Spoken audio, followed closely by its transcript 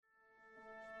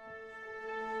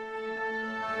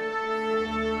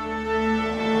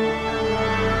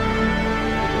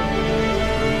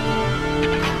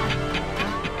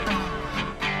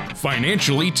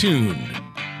Financially Tuned.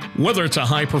 Whether it's a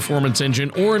high-performance engine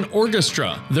or an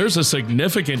orchestra, there's a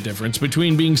significant difference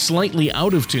between being slightly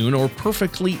out of tune or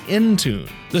perfectly in tune.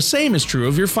 The same is true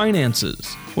of your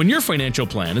finances. When your financial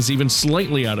plan is even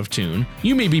slightly out of tune,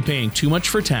 you may be paying too much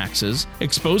for taxes,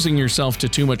 exposing yourself to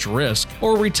too much risk,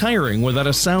 or retiring without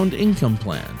a sound income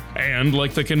plan. And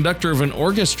like the conductor of an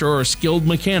orchestra or skilled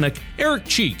mechanic, Eric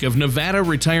Cheek of Nevada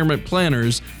Retirement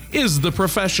Planners is the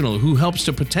professional who helps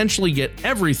to potentially get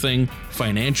everything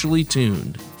financially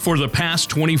tuned. For the past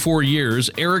 24 years,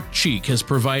 Eric Cheek has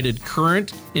provided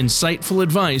current, insightful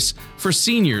advice for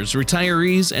seniors,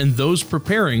 retirees, and those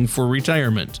preparing for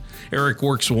retirement. Eric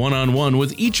works one-on-one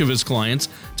with each of his clients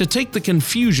to take the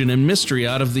confusion and mystery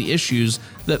out of the issues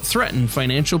that threaten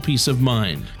financial peace of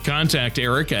mind. Contact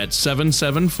Eric at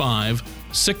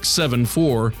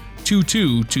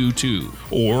 775-674-2222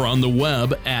 or on the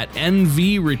web at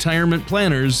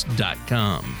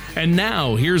nvretirementplanners.com. And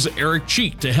now, here's Eric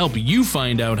Cheek to help you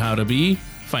find out how to be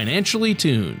financially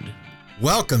tuned.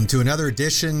 Welcome to another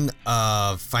edition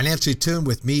of Financially Tuned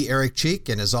with me, Eric Cheek,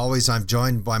 and as always, I'm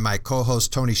joined by my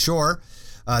co-host, Tony Shore.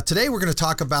 Today, we're going to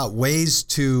talk about ways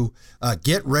to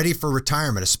get ready for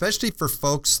retirement, especially for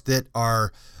folks that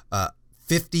are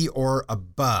 50 or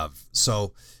above.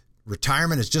 So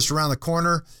retirement is just around the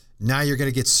corner. Now you're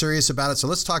going to get serious about it. So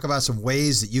let's talk about some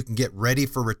ways that you can get ready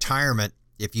for retirement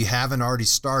if you haven't already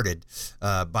started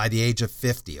by the age of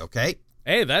 50, okay?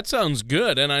 Hey, that sounds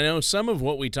good, and I know some of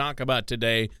what we talk about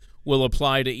today will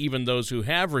apply to even those who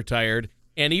have retired,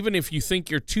 and even if you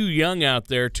think you're too young out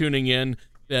there tuning in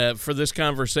for this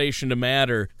conversation to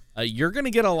matter, you're going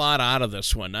to get a lot out of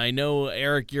this one. I know,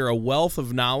 Eric, you're a wealth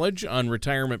of knowledge on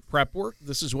retirement prep work.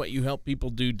 This is what you help people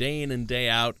do day in and day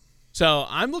out. So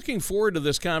I'm looking forward to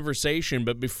this conversation,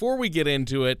 but before we get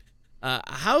into it,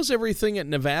 how's everything at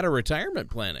Nevada Retirement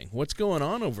Planning? What's going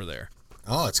on over there?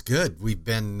 Oh, it's good. We've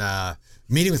been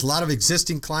meeting with a lot of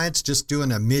existing clients, just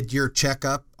doing a mid-year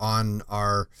checkup on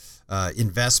our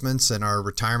investments and our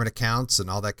retirement accounts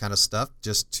and all that kind of stuff,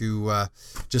 just to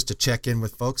check in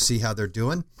with folks, see how they're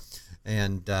doing,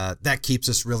 and that keeps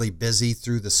us really busy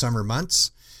through the summer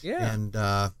months. Yeah, and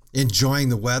enjoying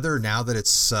the weather now that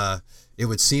it's. It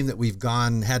would seem that we've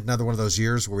had another one of those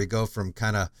years where we go from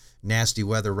kind of nasty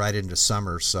weather right into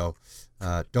summer. So.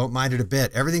 Don't mind it a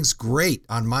bit. Everything's great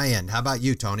on my end. How about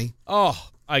you, Tony? Oh,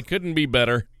 I couldn't be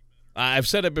better. I've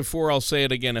said it before. I'll say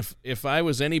it again. If I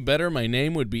was any better, my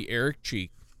name would be Eric Cheek.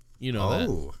 You know that.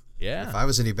 Oh, yeah. If I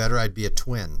was any better, I'd be a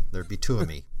twin. There'd be two of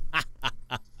me.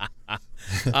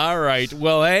 All right.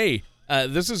 Well, hey,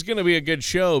 this is going to be a good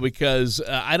show because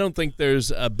I don't think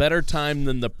there's a better time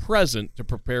than the present to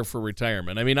prepare for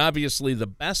retirement. I mean, obviously, the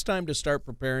best time to start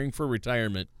preparing for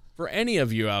retirement for any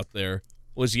of you out there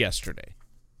was yesterday.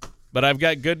 But I've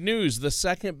got good news. The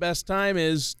second best time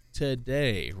is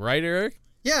today. Right, Eric?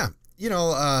 Yeah. You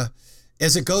know,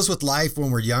 as it goes with life when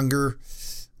we're younger,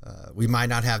 we might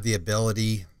not have the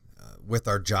ability with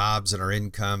our jobs and our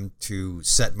income to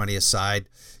set money aside.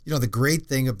 You know, the great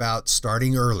thing about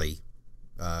starting early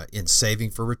in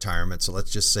saving for retirement, so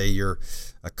let's just say you're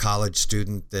a college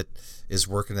student that is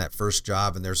working that first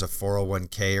job and there's a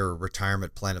 401k or a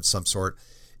retirement plan of some sort,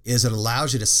 is it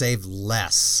allows you to save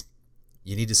less.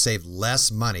 You need to save less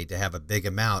money to have a big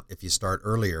amount if you start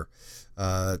earlier.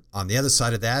 On the other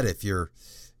side of that, if you're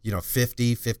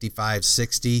 50, 55,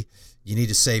 60, you need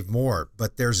to save more.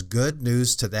 But there's good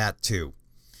news to that too,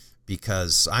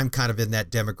 because I'm kind of in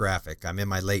that demographic. I'm in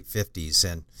my late 50s.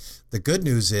 And the good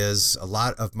news is a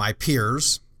lot of my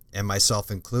peers, and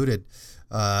myself included,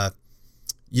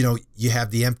 you have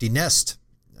the empty nest.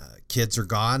 Kids are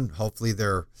gone. Hopefully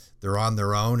they're on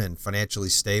their own and financially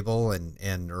stable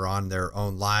and are on their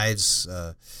own lives,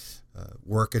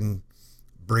 working,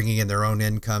 bringing in their own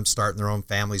income, starting their own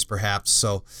families perhaps.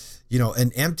 So,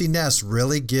 an empty nest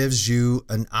really gives you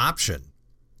an option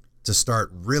to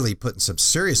start really putting some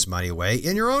serious money away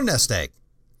in your own nest egg.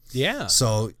 Yeah.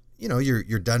 So,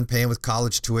 you're done paying with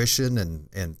college tuition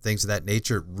and things of that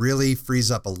nature. It really frees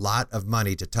up a lot of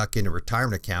money to tuck into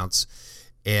retirement accounts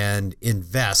and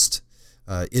invest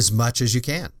as much as you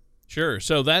can. Sure.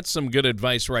 So that's some good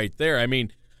advice right there. I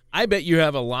mean, I bet you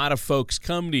have a lot of folks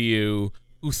come to you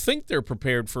who think they're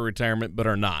prepared for retirement but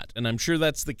are not. And I'm sure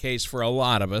that's the case for a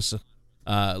lot of us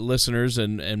listeners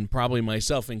and probably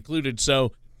myself included.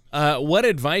 So what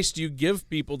advice do you give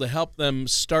people to help them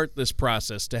start this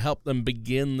process, to help them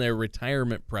begin their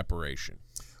retirement preparation?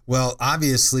 Well,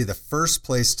 obviously, the first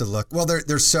place to look, well,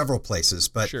 there's several places,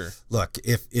 but sure. Look,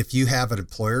 if you have an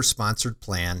employer-sponsored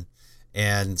plan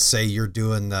and say you're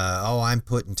doing I'm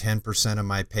putting 10% of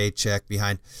my paycheck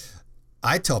behind,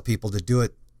 I tell people to do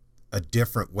it a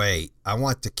different way. I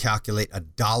want to calculate a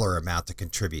dollar amount to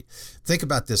contribute. Think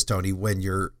about this, Tony. When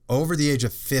you're over the age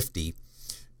of 50,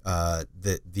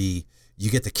 you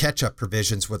get the catch-up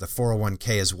provisions with a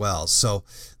 401k as well. So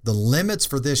the limits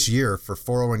for this year for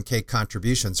 401k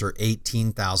contributions are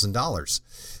 $18,000.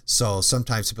 So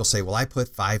sometimes people say, well, I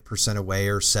put 5% away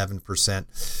or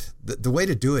 7%. The way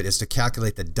to do it is to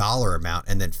calculate the dollar amount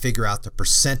and then figure out the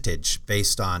percentage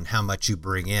based on how much you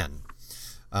bring in.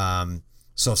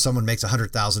 So if someone makes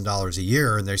 $100,000 a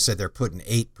year and they said they're putting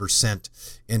 8%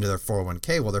 into their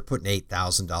 401k, well, they're putting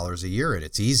 $8,000 a year in.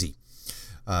 It's easy.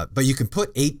 But you can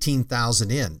put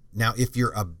 $18,000 in. Now, if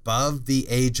you're above the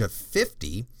age of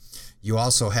 50, you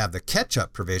also have the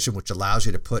catch-up provision, which allows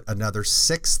you to put another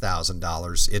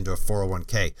 $6,000 into a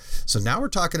 401k. So now we're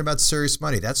talking about serious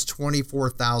money. That's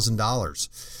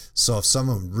 $24,000. So if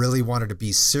someone really wanted to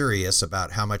be serious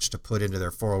about how much to put into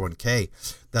their 401k,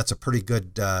 that's a pretty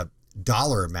good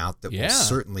dollar amount that will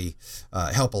certainly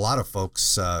help a lot of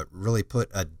folks really put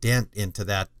a dent into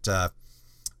that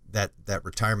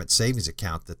retirement savings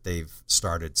account that they've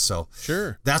started. So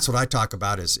sure, that's what I talk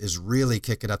about is really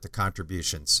kicking up the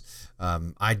contributions.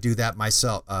 I do that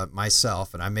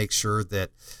myself, and I make sure that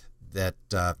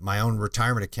my own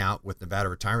retirement account with Nevada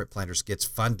Retirement Planners gets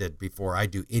funded before I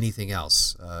do anything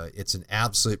else. It's an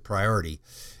absolute priority,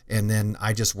 and then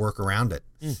I just work around it.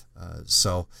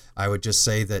 So I would just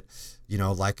say that,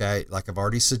 like I've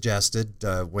already suggested,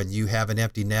 when you have an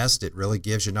empty nest, it really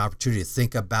gives you an opportunity to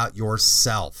think about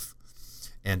yourself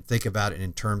and think about it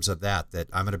in terms of that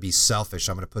I'm going to be selfish.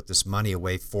 I'm going to put this money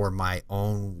away for my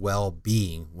own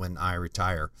well-being when I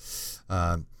retire.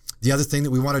 The other thing that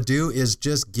we want to do is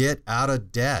just get out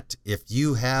of debt. If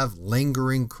you have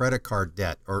lingering credit card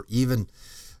debt or even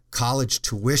college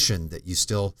tuition that you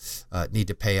still need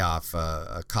to pay off,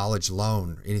 a college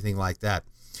loan, anything like that,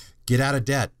 get out of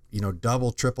debt.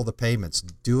 Double, triple the payments.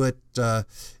 Do it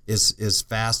as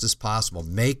fast as possible.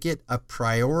 Make it a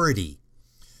priority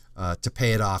to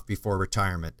pay it off before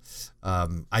retirement.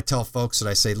 I tell folks that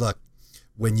I say, look,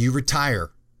 when you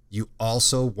retire, you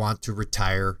also want to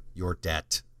retire your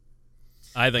debt.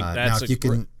 I think that's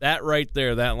that right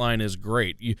there. That line is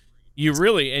great. You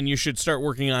really, and you should start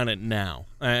working on it now.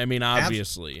 I mean,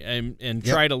 obviously, and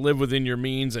try to live within your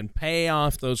means and pay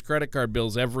off those credit card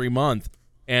bills every month.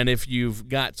 And if you've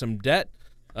got some debt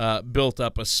built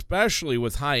up, especially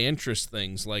with high interest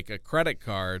things like a credit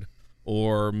card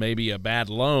or maybe a bad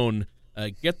loan,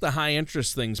 get the high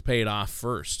interest things paid off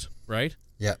first, right?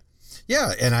 Yeah.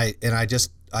 And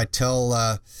I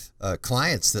tell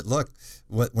clients that, look,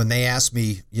 when they ask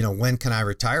me, when can I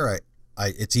retire,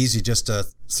 it's easy just to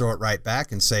throw it right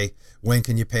back and say, when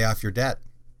can you pay off your debt?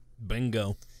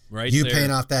 Bingo. Right. You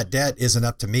paying off that debt isn't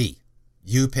up to me.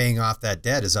 You paying off that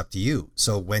debt is up to you.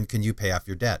 So when can you pay off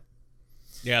your debt?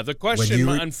 Yeah, the question,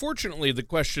 unfortunately, the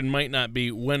question might not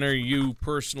be when are you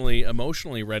personally,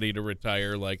 emotionally ready to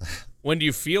retire? Like, when do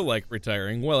you feel like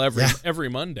retiring? Well, every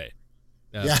Monday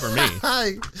for me.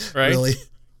 Right? Really?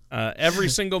 Every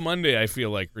single Monday I feel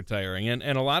like retiring, and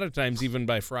a lot of times even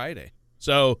by Friday.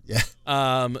 So,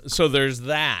 so there's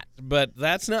that. But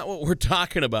that's not what we're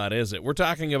talking about, is it? We're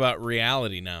talking about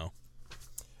reality now.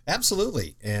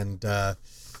 Absolutely. And, the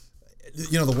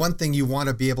one thing you want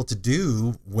to be able to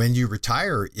do when you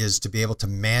retire is to be able to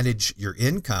manage your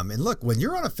income. And look, when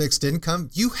you're on a fixed income,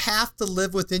 you have to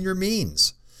live within your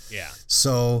means. Yeah.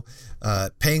 So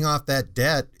paying off that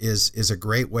debt is a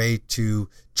great way to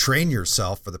train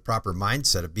yourself for the proper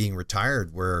mindset of being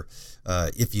retired, where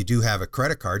if you do have a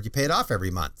credit card, you pay it off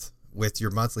every month with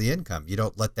your monthly income. You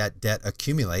don't let that debt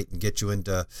accumulate and get you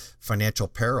into financial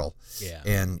peril. Yeah.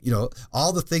 And,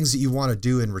 all the things that you want to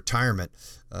do in retirement,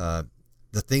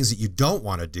 the things that you don't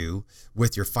want to do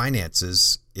with your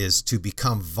finances is to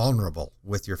become vulnerable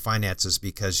with your finances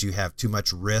because you have too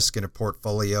much risk in a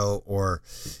portfolio, or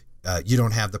you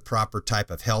don't have the proper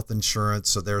type of health insurance.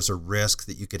 So there's a risk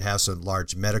that you could have some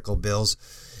large medical bills,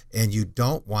 and you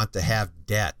don't want to have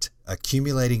debt.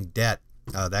 Accumulating debt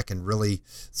that can really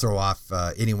throw off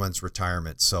anyone's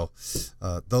retirement. So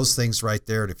those things right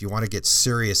there. And if you want to get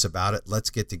serious about it, let's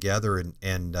get together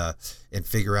and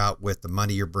figure out with the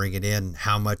money you're bringing in,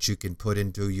 how much you can put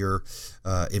into your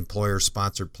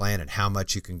employer-sponsored plan and how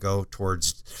much you can go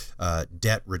towards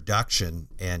debt reduction,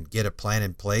 and get a plan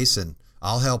in place. And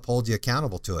I'll help hold you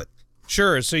accountable to it.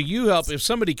 Sure. So you help if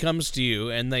somebody comes to you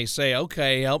and they say,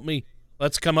 okay, help me.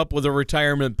 Let's come up with a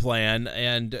retirement plan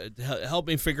and help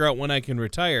me figure out when I can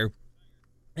retire.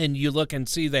 And you look and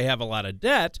see they have a lot of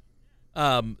debt,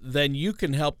 then you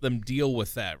can help them deal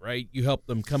with that, right? You help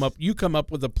them come up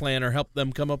with a plan, or help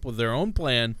them come up with their own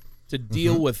plan to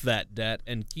deal with that debt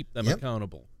and keep them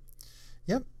accountable.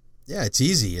 Yep. Yeah, it's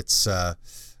easy. It's and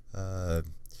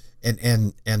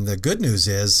the good news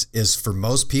is for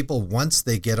most people, once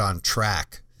they get on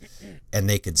track and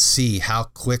they can see how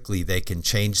quickly they can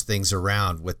change things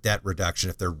around with debt reduction,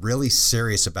 if they're really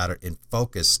serious about it and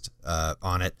focused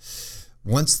on it,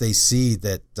 once they see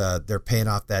that they're paying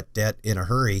off that debt in a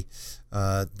hurry,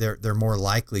 they're more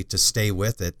likely to stay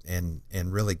with it and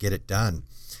really get it done.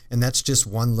 And that's just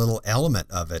one little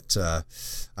element of it.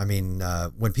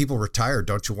 When people retire,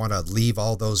 don't you want to leave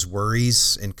all those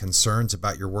worries and concerns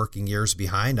about your working years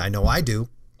behind? I know I do.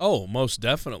 Oh, most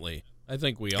definitely. I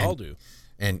think we all do.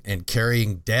 And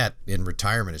carrying debt in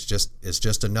retirement is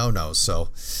just a no-no. So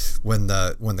when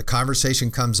the conversation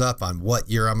comes up on what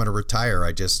year I'm going to retire,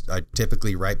 I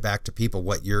typically write back to people,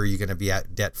 what year are you going to be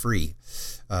at debt free?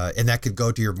 And that could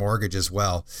go to your mortgage as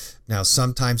well. Now,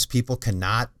 sometimes people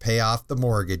cannot pay off the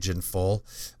mortgage in full,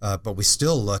 but we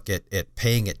still look at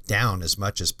paying it down as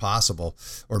much as possible,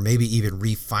 or maybe even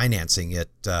refinancing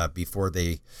it before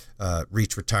they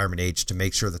reach retirement age to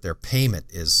make sure that their payment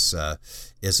is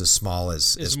as small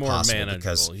as more possible.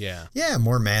 Manageable,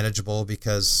 More manageable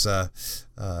because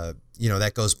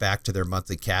that goes back to their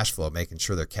monthly cash flow, making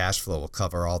sure their cash flow will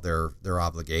cover all their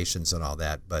obligations and all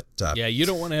that. But you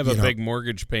don't want to have a big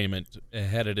mortgage payment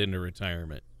headed into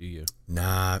retirement, do you?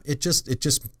 Nah, it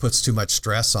just puts too much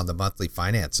stress on the monthly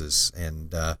finances,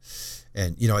 and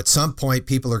at some point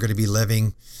people are going to be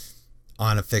living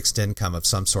on a fixed income of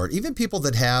some sort. Even people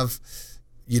that have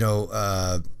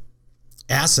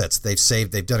assets they've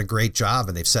saved, they've done a great job,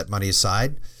 and they've set money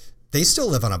aside, they still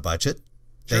live on a budget.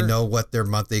 Sure. They know what their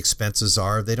monthly expenses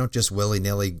are. They don't just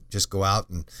willy-nilly just go out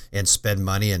and spend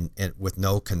money and with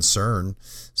no concern.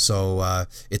 So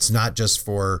it's not just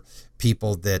for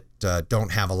people that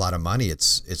don't have a lot of money.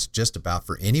 It's just about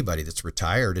for anybody that's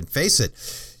retired. And face it,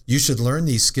 you should learn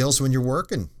these skills when you're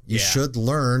working. You should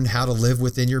learn how to live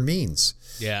within your means.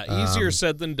 Yeah, easier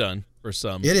said than done for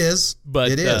some. It is.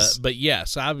 But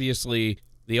yes, obviously,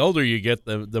 the older you get,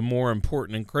 the more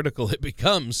important and critical it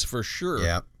becomes, for sure.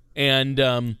 Yeah. And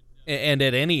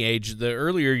at any age, the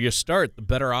earlier you start, the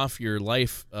better off your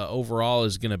life overall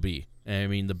is going to be. I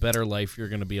mean, the better life you're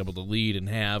going to be able to lead and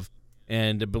have.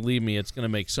 And believe me, it's going to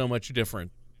make so much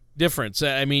difference.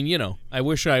 I mean, I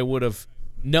wish I would have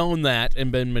known that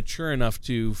and been mature enough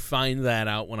to find that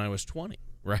out when I was 20,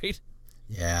 right?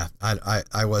 Yeah,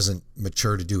 I wasn't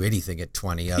mature to do anything at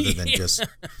 20 other than just,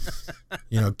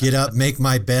 get up, make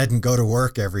my bed, and go to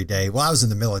work every day. Well, I was in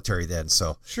the military then,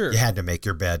 so sure, you had to make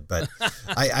your bed. But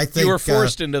I think you were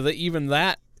forced into even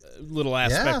that little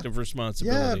aspect of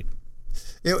responsibility.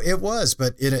 Yeah, it was,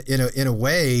 but in a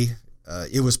way,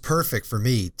 it was perfect for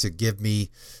me to give me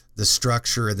the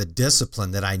structure and the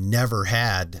discipline that I never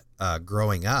had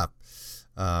growing up.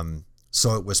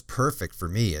 So it was perfect for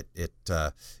me.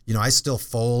 I still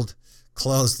fold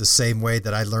clothes the same way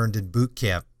that I learned in boot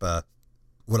camp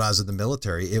when I was in the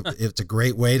military. It's a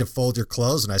great way to fold your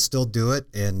clothes, and I still do it.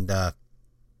 And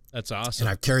that's awesome.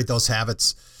 And I've carried those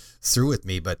habits through with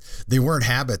me, but they weren't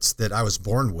habits that I was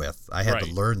born with. I had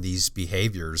to learn these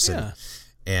behaviors, and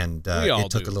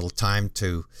it took a little time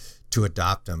to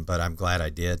adopt them, but I'm glad I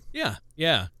did. Yeah,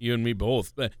 you and me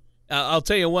both. But I'll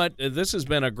tell you what, this has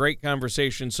been a great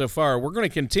conversation so far. We're going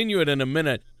to continue it in a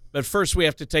minute, but first we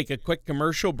have to take a quick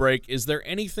commercial break. Is there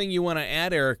anything you want to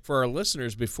add, Eric, for our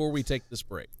listeners before we take this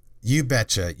break? You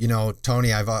betcha.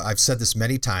 Tony, I've said this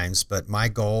many times, but my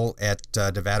goal at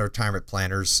Nevada Retirement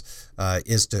Planners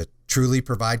is to truly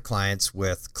provide clients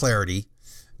with clarity,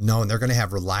 knowing they're going to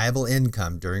have reliable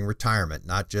income during retirement,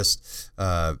 not just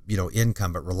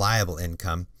income, but reliable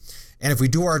income. And if we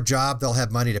do our job, they'll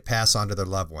have money to pass on to their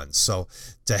loved ones. So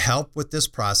to help with this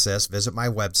process, visit my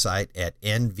website at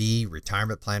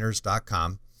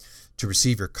nvretirementplanners.com to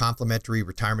receive your complimentary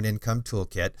retirement income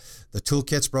toolkit. The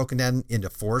toolkit's broken down into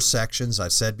 4 sections.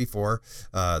 I've said before,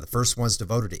 the first one's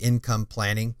devoted to income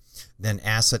planning, then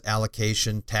asset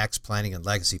allocation, tax planning, and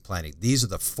legacy planning. These are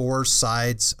the 4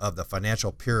 sides of the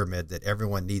financial pyramid that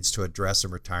everyone needs to address in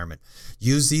retirement.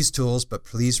 Use these tools, but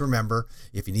please remember,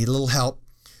 if you need a little help,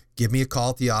 give me a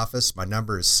call at the office. My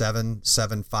number is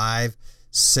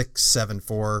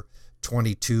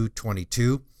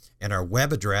 775-674-2222. And our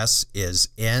web address is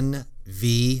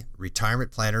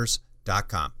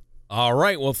nvretirementplanners.com. All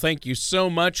right. Well, thank you so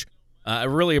much. I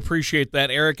really appreciate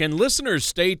that, Eric. And listeners,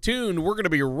 stay tuned. We're going to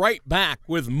be right back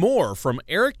with more from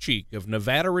Eric Cheek of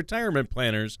Nevada Retirement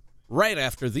Planners right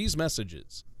after these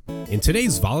messages. In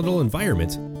today's volatile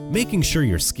environment, making sure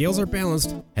your scales are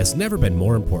balanced has never been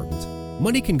more important.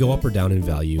 Money can go up or down in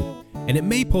value, and it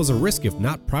may pose a risk if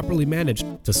not properly managed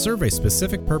to serve a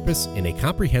specific purpose in a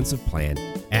comprehensive plan.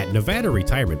 At Nevada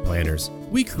Retirement Planners,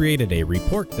 we created a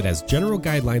report that has general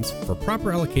guidelines for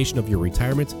proper allocation of your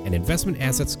retirement and investment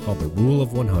assets called the Rule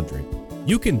of 100.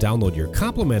 You can download your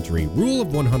complimentary Rule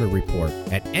of 100 report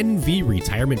at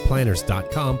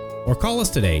nvretirementplanners.com or call us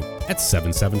today at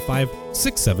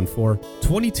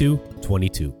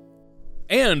 775-674-2222.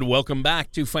 And welcome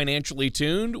back to Financially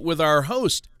Tuned with our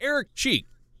host, Eric Cheek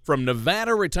from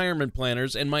Nevada Retirement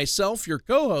Planners, and myself, your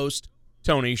co-host,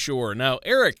 Tony Shore. Now,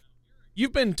 Eric,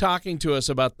 you've been talking to us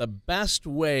about the best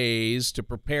ways to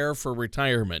prepare for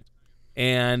retirement,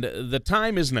 and the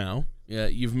time is now.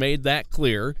 You've made that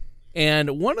clear.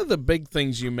 And one of the big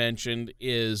things you mentioned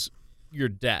is your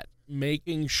debt,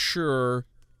 making sure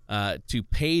to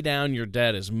pay down your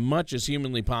debt as much as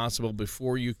humanly possible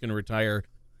before you can retire,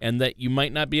 and that you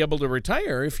might not be able to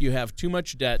retire if you have too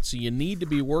much debt, so you need to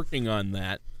be working on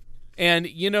that. And,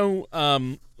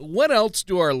 what else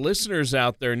do our listeners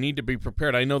out there need to be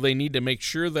prepared? I know they need to make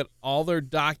sure that all their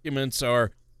documents are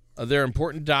their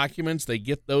important documents. They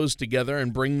get those together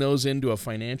and bring those into a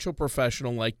financial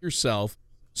professional like yourself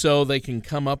so they can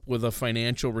come up with a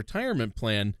financial retirement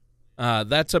plan.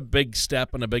 That's a big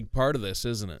step and a big part of this,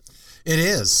 isn't it? It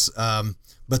is,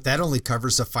 but that only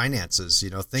covers the finances.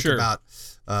 Think Sure. about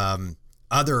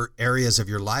other areas of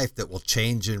your life that will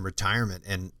change in retirement.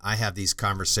 And I have these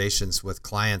conversations with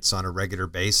clients on a regular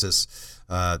basis.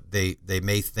 They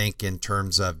may think in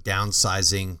terms of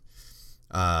downsizing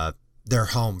their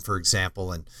home, for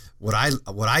example. And what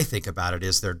I think about it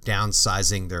is they're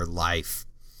downsizing their life.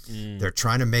 They're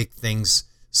trying to make things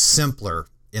simpler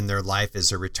in their life as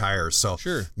they retire. So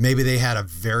Sure. maybe they had a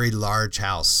very large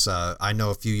house. I know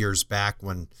a few years back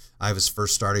when I was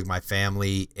first starting my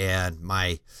family and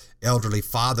my elderly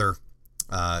father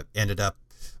ended up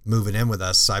moving in with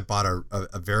us, I bought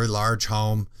a very large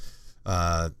home.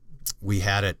 We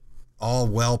had it all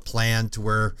well planned to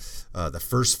where the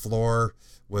first floor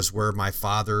was where my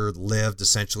father lived,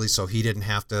 essentially, so he didn't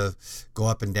have to go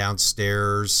up and down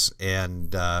stairs,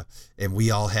 and we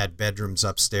all had bedrooms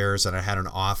upstairs, and I had an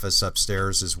office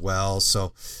upstairs as well,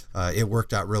 so it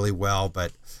worked out really well.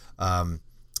 But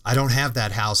I don't have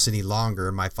that house any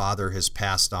longer. My father has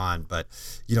passed on, but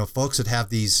folks that have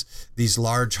these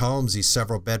large homes, these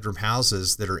several bedroom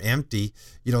houses that are empty,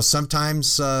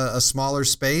 sometimes a smaller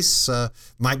space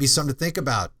might be something to think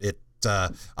about.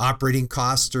 Operating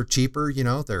costs are cheaper,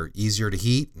 they're easier to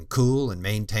heat and cool and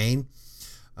maintain.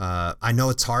 I know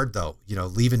it's hard though,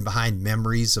 leaving behind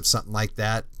memories of something like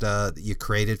that that you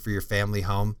created for your family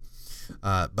home.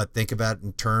 But think about it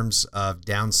in terms of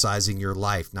downsizing your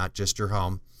life, not just your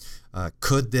home.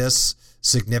 Could this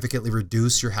significantly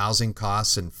reduce your housing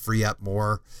costs and free up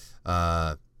more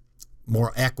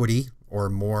equity or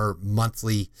more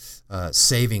monthly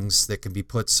savings that can be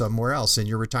put somewhere else in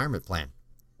your retirement plan?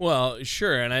 Well,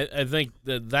 sure, and I think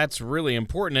that's really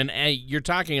important. And you're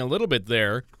talking a little bit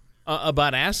there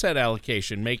about asset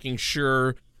allocation, making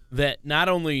sure that not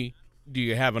only do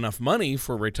you have enough money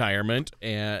for retirement,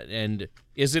 and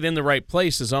is it in the right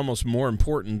place is almost more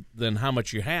important than how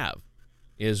much you have,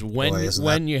 is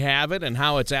when you have it and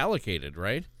how it's allocated,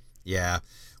 right? Yeah,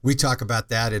 we talk about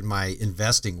that in my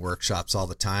investing workshops all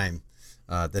the time.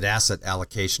 That asset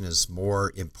allocation is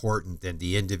more important than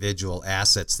the individual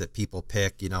assets that people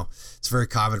pick. It's very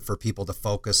common for people to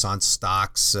focus on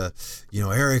stocks.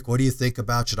 Eric, what do you think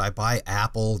about, should I buy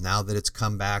Apple now that it's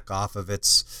come back off of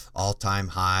its all-time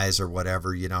highs or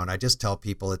whatever, and I just tell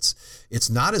people it's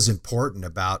not as important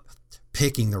about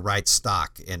picking the right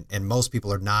stock. And most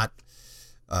people are not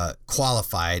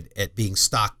qualified at being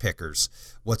stock pickers.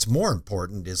 What's more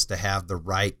important is to have the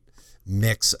right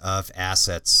mix of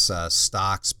assets,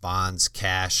 stocks, bonds,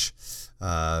 cash,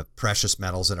 precious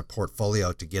metals in a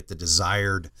portfolio to get the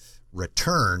desired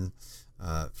return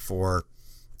for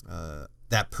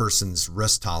that person's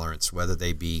risk tolerance, whether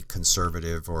they be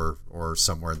conservative or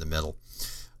somewhere in the middle.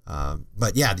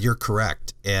 But yeah, you're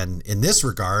correct. And in this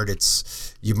regard,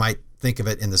 you might think of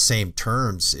it in the same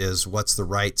terms as what's the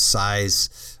right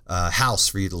size house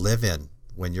for you to live in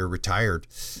when you're retired.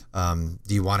 Do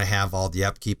you want to have all the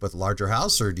upkeep with a larger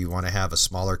house, or do you want to have a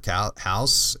smaller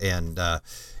house and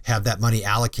have that money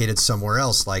allocated somewhere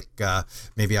else? Like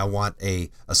maybe I want a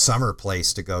summer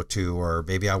place to go to, or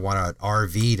maybe I want an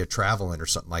RV to travel in or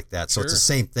something like that. So Sure. It's the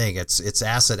same thing. It's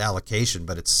asset allocation,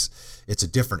 but it's a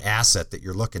different asset that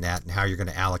you're looking at and how you're going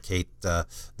to allocate the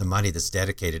money that's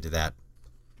dedicated to that.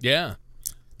 Yeah.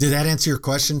 Did that answer your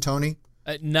question, Tony?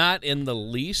 Not in the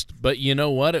least, but you know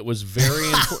what? It was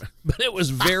very, but it was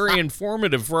very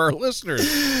informative for our listeners,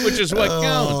 which is what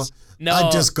counts. No,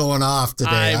 I'm just going off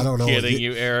today. I don't know. I'm kidding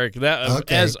you, Eric.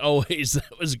 As always,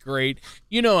 that was great.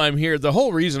 You know I'm here. The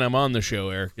whole reason I'm on the show,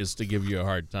 Eric, is to give you a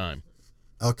hard time.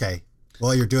 Okay.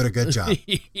 Well, you're doing a good job.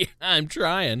 Yeah, I'm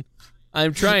trying.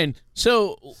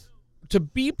 So to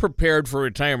be prepared for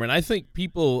retirement, I think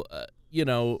people,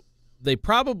 they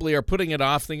probably are putting it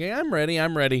off thinking, I'm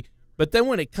ready. But then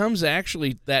when it comes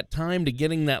actually that time to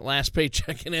getting that last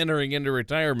paycheck and entering into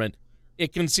retirement,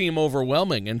 it can seem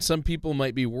overwhelming, and some people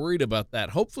might be worried about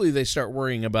that. Hopefully they start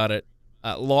worrying about it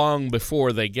long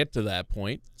before they get to that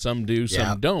point. Some do,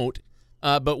 some don't.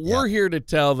 But we're here to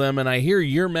tell them, and I hear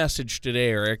your message today,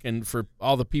 Eric, and for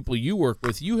all the people you work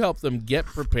with, you help them get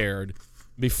prepared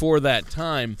before that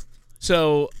time.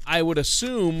 So I would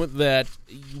assume that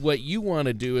what you want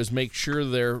to do is make sure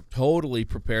they're totally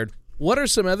prepared. What are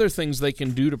some other things they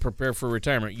can do to prepare for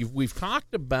retirement? We've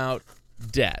talked about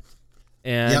debt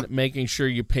and making sure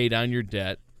you pay down your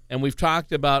debt. And we've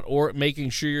talked about making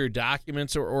sure your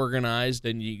documents are organized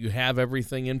and you have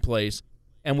everything in place.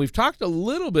 And we've talked a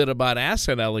little bit about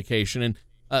asset allocation, and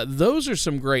those are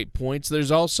some great points.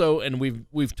 There's also, and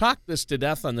we've talked this to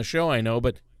death on the show, I know,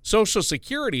 but Social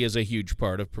Security is a huge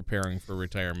part of preparing for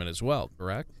retirement as well,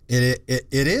 correct? It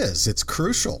is. It's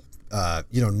crucial.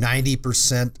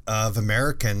 90% of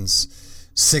Americans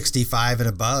 65 and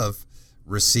above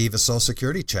receive a Social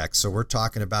Security check. So we're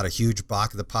talking about a huge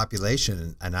block of the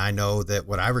population. And I know that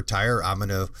when I retire, I'm going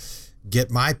to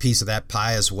get my piece of that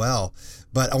pie as well.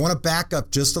 But I want to back up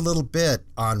just a little bit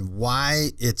on why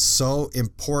it's so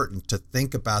important to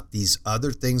think about these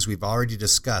other things we've already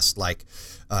discussed, like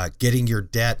getting your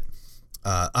debt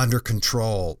under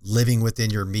control, living within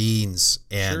your means,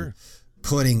 and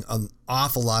putting an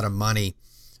awful lot of money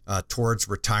towards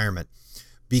retirement.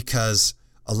 Because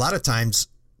a lot of times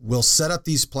we'll set up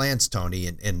these plans, Tony,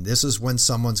 and this is when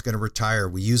someone's going to retire.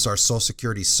 We use our Social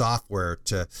Security software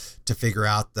to figure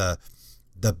out the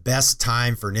best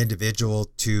time for an individual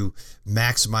to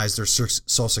maximize their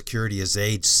Social Security is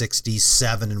age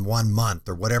 67 and 1 month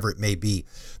or whatever it may be.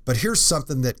 But here's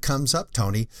something that comes up,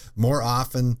 Tony, more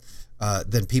often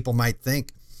than people might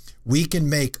think. We can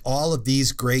make all of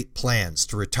these great plans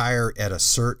to retire at a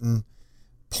certain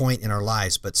point in our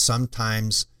lives, but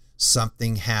sometimes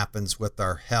something happens with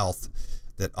our health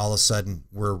that all of a sudden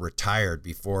we're retired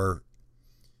before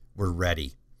we're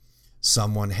ready.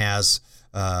 Someone has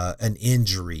an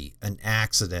injury, an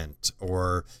accident,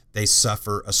 or they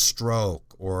suffer a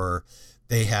stroke, or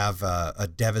they have a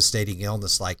devastating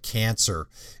illness like cancer.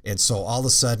 And so all of a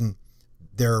sudden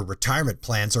their retirement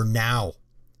plans are now,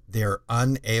 they're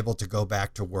unable to go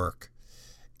back to work.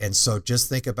 And so just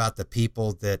think about the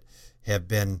people that have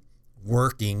been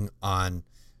working on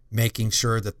making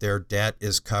sure that their debt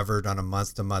is covered on a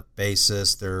month-to-month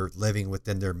basis. They're living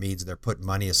within their means. They're putting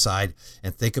money aside.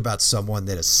 And think about someone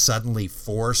that is suddenly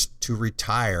forced to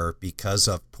retire because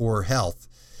of poor health.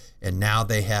 And now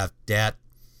they have debt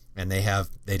and they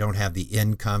don't have the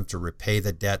income to repay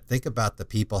the debt. Think about the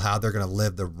people, how they're going to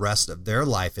live the rest of their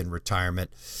life in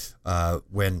retirement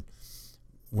when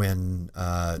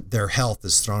their health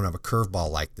is thrown of a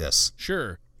curveball like this.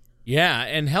 Sure. Yeah,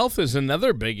 and health is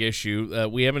another big issue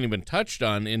we haven't even touched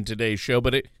on in today's show,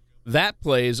 but that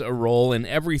plays a role in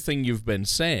everything you've been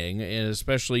saying, and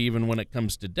especially even when it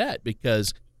comes to debt,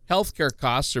 because healthcare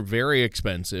costs are very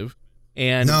expensive.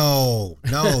 And No,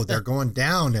 they're going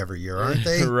down every year, aren't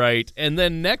they? Right. And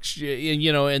then next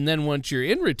year, and then once you're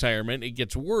in retirement, it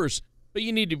gets worse, but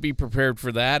you need to be prepared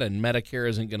for that, and Medicare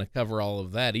isn't going to cover all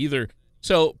of that either.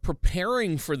 So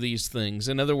preparing for these things,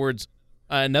 in other words,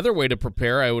 another way to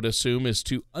prepare, I would assume, is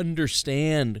to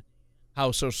understand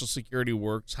how Social Security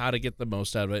works, how to get the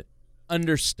most out of it,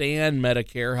 understand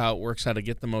Medicare, how it works, how to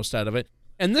get the most out of it.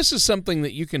 And this is something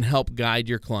that you can help guide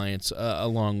your clients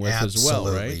along with as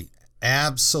well, right?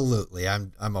 Absolutely.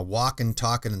 I'm a walking,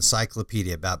 talking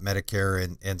encyclopedia about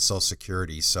Medicare and Social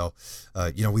Security. So,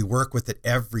 we work with it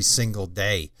every single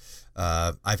day.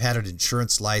 I've had an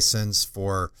insurance license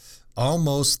for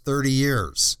almost 30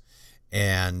 years.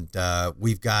 And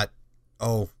we've got,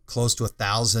 close to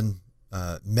 1,000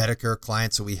 Medicare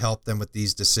clients, so we help them with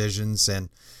these decisions. And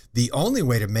the only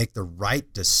way to make the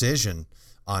right decision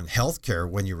on healthcare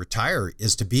when you retire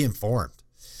is to be informed.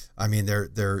 I mean,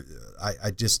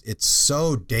 it's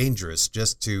so dangerous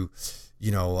just to,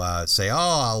 say,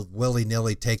 I'll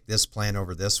willy-nilly take this plan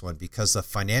over this one, because the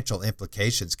financial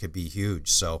implications could be huge.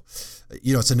 So,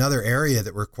 it's another area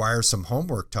that requires some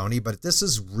homework, Tony, but this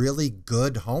is really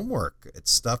good homework.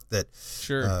 It's stuff that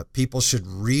people should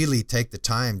really take the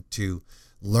time to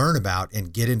learn about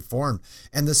and get informed.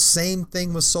 And the same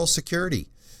thing with Social Security.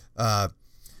 I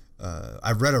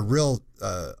read a real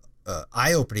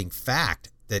eye-opening fact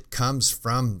that comes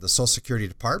from the Social Security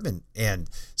Department, and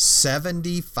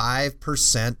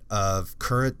 75% of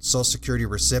current Social Security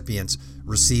recipients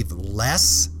receive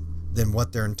less than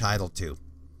what they're entitled to.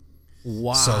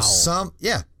 Wow. So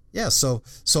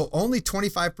So only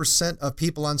 25% of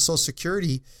people on Social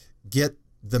Security get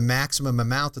the maximum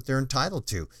amount that they're entitled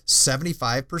to.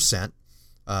 75%,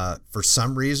 for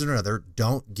some reason or another,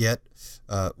 don't get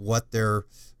what they're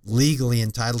legally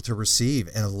entitled to receive.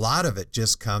 And a lot of it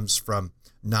just comes from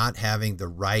not having the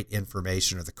right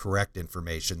information or the correct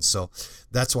information. So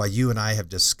that's why you and I have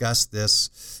discussed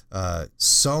this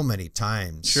so many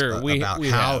times about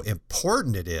how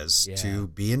important it is to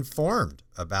be informed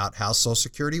about how Social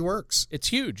Security works. It's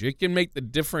huge. It can make the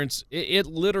difference. It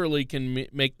literally can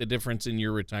make the difference in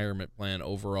your retirement plan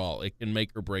overall. It can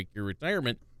make or break your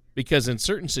retirement, because in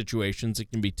certain situations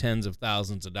it can be tens of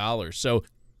thousands of dollars. So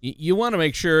you want to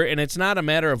make sure, and it's not a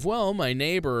matter of, well, my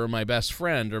neighbor or my best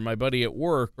friend or my buddy at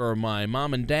work or my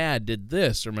mom and dad did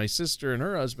this or my sister and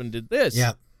her husband did this.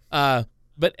 Yeah.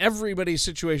 But everybody's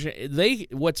situation,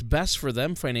 what's best for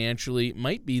them financially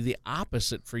might be the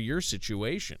opposite for your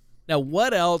situation. Now,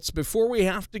 what else, before we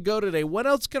have to go today, what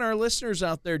else can our listeners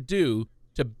out there do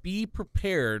to be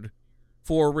prepared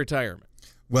for retirement?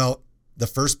 Well, the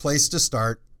first place to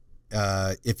start,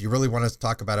 if you really want to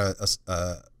talk about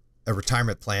a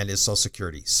retirement plan, is Social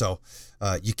Security. So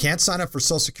you can't sign up for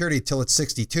Social Security until it's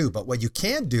 62, but what you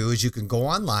can do is you can go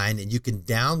online and you can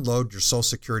download your Social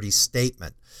Security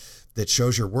statement that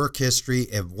shows your work history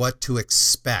and what to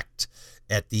expect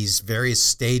at these various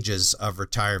stages of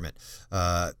retirement.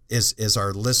 As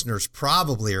our listeners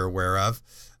probably are aware of,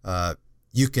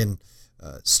 you can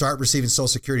start receiving Social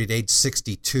Security at age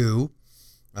 62.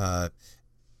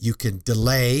 You can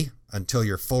delay until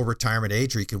your full retirement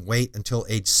age, or you can wait until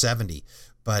age 70.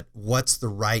 But what's the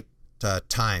right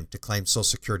time to claim Social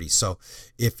Security? So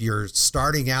if you're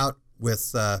starting out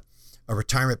with a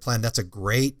retirement plan, that's a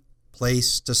great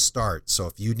place to start. So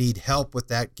if you need help with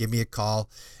that, give me a call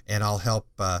and I'll help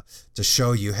to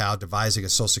show you how devising a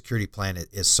Social Security plan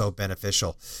is so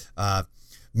beneficial.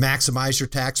 Maximize your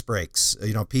tax breaks.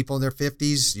 You know, people in their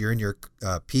 50s, you're in your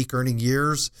peak earning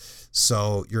years,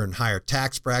 so you're in higher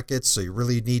tax brackets, so you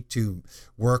really need to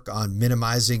work on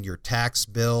minimizing your tax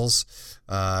bills.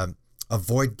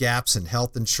 Avoid gaps in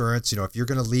health insurance. You know, if you're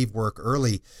going to leave work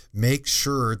early, make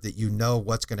sure that you know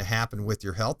what's going to happen with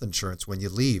your health insurance when you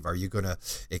leave. Are you going to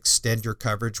extend your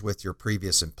coverage with your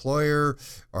previous employer?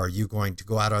 Are you going to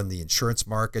go out on the insurance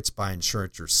markets, buy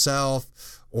insurance yourself?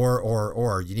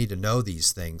 Or you need to know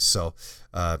these things. So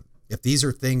if these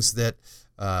are things that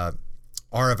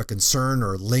are of a concern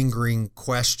or lingering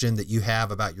question that you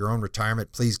have about your own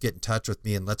retirement, please get in touch with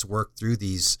me and let's work through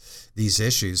these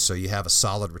issues so you have a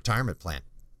solid retirement plan.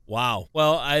 Wow.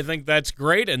 Well, I think that's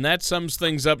great, and that sums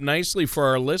things up nicely for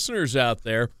our listeners out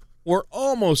there. We're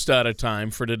almost out of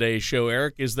time for today's show,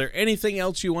 Eric. Is there anything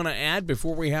else you want to add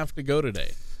before we have to go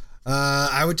today?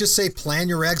 I would just say plan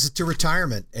your exit to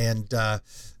retirement and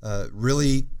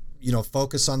really,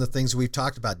 focus on the things we've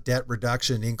talked about: debt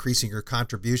reduction, increasing your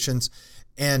contributions,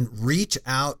 and reach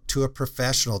out to a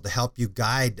professional to help you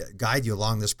guide you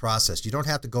along this process. You don't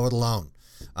have to go it alone.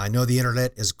 I know the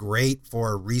internet is great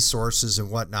for resources and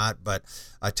whatnot, but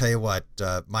I tell you what,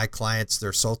 my clients,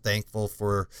 they're so thankful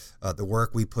for the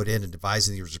work we put in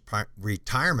devising these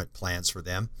retirement plans for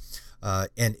them.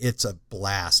 And it's a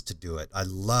blast to do it. I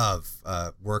love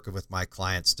working with my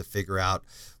clients to figure out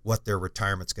what their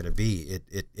retirement's going to be.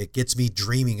 It gets me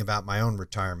dreaming about my own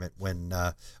retirement when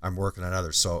I'm working on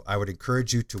others. So I would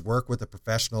encourage you to work with a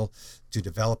professional to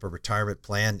develop a retirement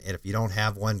plan. And if you don't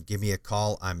have one, give me a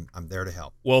call. I'm there to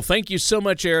help. Well, thank you so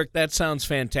much, Eric. That sounds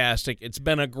fantastic. It's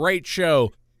been a great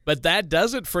show. But that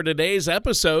does it for today's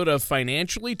episode of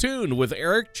Financially Tuned with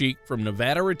Eric Cheek from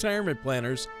Nevada Retirement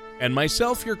Planners and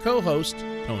myself, your co-host,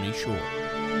 Tony Shore.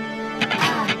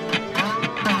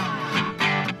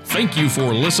 Thank you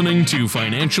for listening to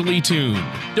Financially Tuned.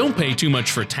 Don't pay too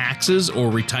much for taxes or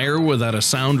retire without a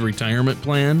sound retirement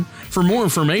plan. For more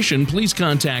information, please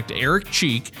contact Eric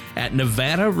Cheek at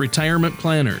Nevada Retirement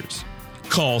Planners.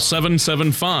 Call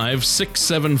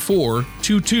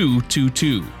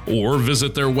 775-674-2222 or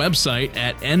visit their website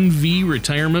at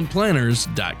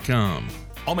nvretirementplanners.com.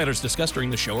 All matters discussed during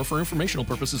the show are for informational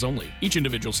purposes only. Each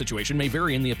individual situation may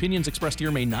vary, and the opinions expressed here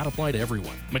may not apply to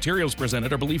everyone. Materials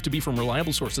presented are believed to be from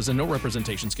reliable sources, and no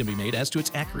representations can be made as to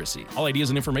its accuracy. All ideas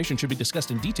and information should be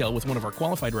discussed in detail with one of our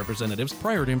qualified representatives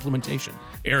prior to implementation.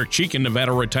 Eric Cheek and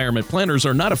Nevada Retirement Planners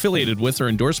are not affiliated with or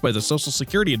endorsed by the Social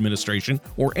Security Administration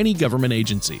or any government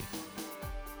agency.